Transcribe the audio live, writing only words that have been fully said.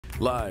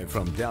Live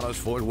from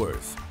Dallas-Fort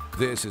Worth,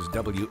 this is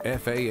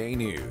WFAA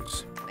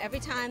News. Every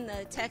time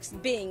the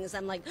text bings,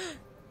 I'm like,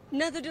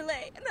 another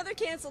delay, another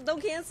cancel,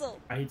 don't cancel.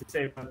 I hate to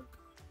say it, but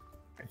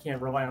I can't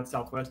rely on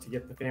Southwest to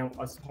get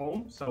us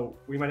home, so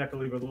we might have to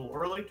leave a little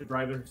early to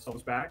drive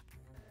ourselves back.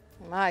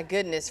 My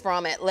goodness,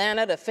 from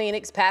Atlanta to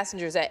Phoenix,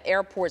 passengers at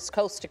airports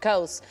coast to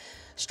coast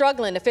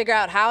struggling to figure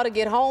out how to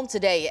get home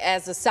today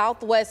as the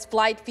Southwest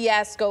flight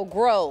fiasco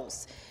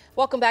grows.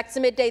 Welcome back to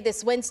Midday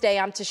this Wednesday.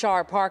 I'm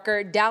Tashara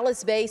Parker.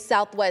 Dallas-based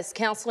Southwest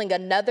canceling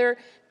another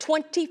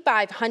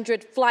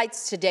 2,500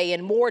 flights today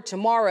and more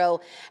tomorrow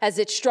as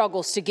it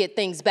struggles to get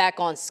things back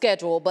on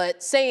schedule,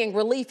 but saying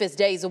relief is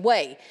days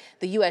away.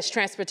 The U.S.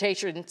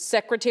 Transportation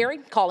Secretary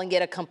calling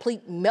it a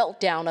complete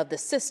meltdown of the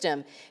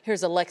system.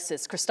 Here's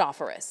Alexis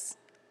Christoforous.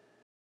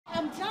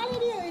 I'm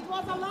telling you, it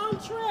was a long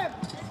trip.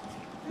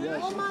 Yes.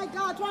 Oh my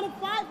God,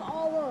 25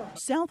 hours.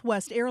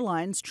 Southwest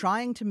Airlines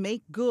trying to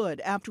make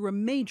good after a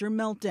major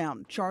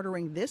meltdown,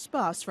 chartering this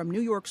bus from New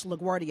York's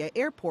LaGuardia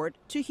Airport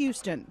to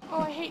Houston.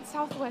 Oh, I hate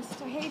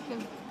Southwest. I hate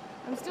them.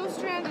 I'm still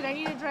stranded. I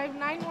need to drive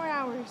 9 more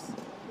hours.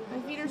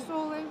 My feet are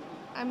swollen.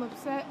 I'm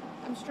upset.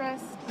 I'm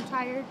stressed. I'm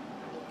tired.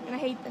 And I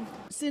hate them.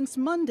 Since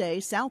Monday,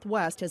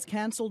 Southwest has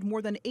canceled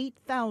more than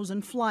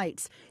 8,000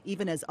 flights,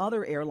 even as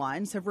other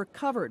airlines have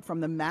recovered from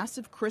the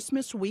massive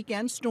Christmas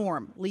weekend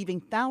storm, leaving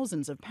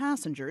thousands of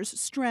passengers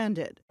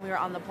stranded. We were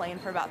on the plane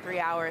for about 3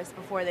 hours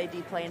before they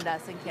deplaned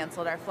us and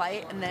canceled our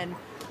flight, and then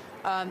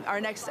our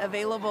next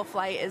available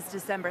flight is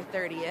December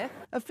 30th.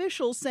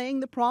 Officials saying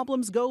the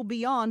problems go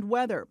beyond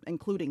weather,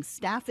 including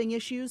staffing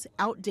issues,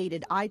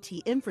 outdated IT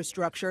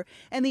infrastructure,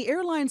 and the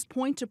airline's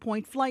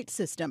point-to-point flight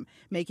system,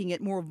 making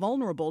it more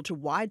vulnerable to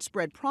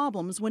widespread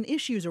problems when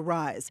issues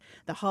arise.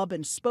 The hub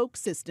and spoke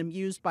system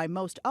used by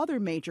most other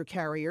major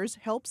carriers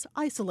helps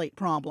isolate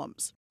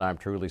problems. I'm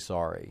truly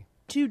sorry.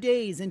 2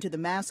 days into the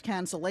mass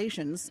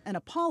cancellations, an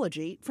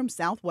apology from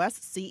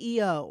Southwest's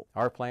CEO.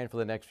 Our plan for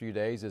the next few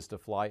days is to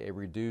fly a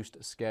reduced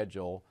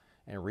schedule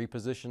and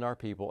reposition our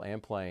people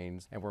and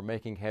planes, and we're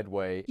making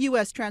headway.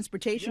 U.S.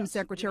 Transportation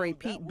Secretary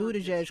Pete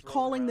Buttigieg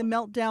calling the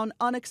meltdown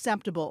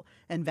unacceptable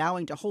and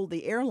vowing to hold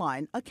the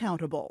airline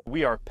accountable.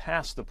 We are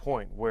past the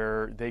point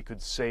where they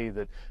could say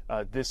that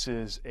this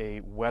is a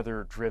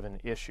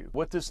weather-driven issue.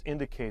 What this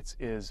indicates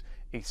is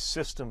a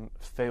system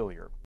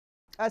failure.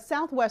 A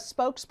Southwest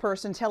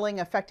spokesperson telling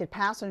affected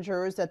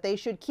passengers that they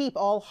should keep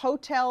all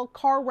hotel,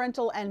 car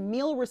rental, and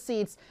meal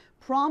receipts,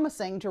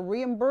 promising to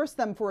reimburse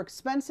them for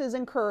expenses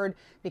incurred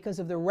because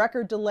of the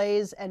record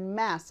delays and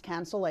mass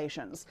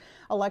cancellations.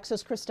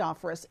 Alexis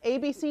Christoforous,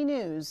 ABC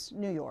News,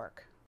 New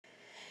York.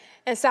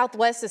 And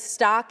Southwest's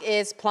stock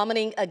is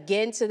plummeting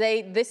again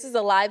today. This is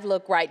a live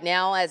look right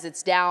now as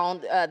it's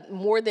down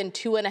more than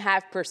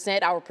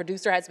 2.5%. Our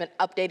producer has been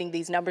updating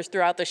these numbers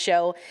throughout the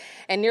show,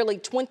 and nearly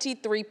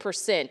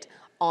 23%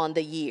 on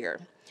the year.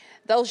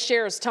 Those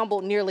shares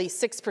tumbled nearly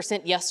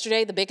 6%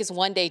 yesterday, the biggest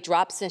one-day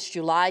drop since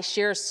July.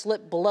 Shares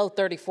slipped below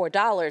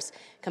 $34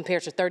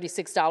 compared to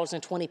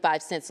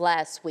 $36.25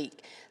 last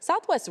week.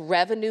 Southwest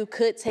revenue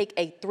could take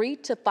a 3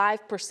 to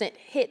 5%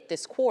 hit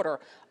this quarter,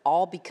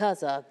 all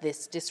because of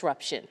this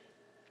disruption.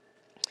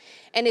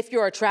 And if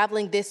you're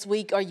traveling this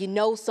week or you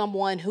know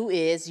someone who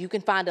is, you can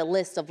find a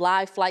list of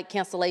live flight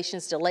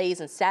cancellations,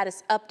 delays, and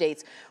status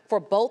updates for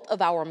both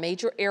of our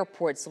major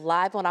airports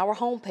live on our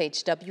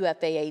homepage,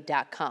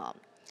 WFAA.com.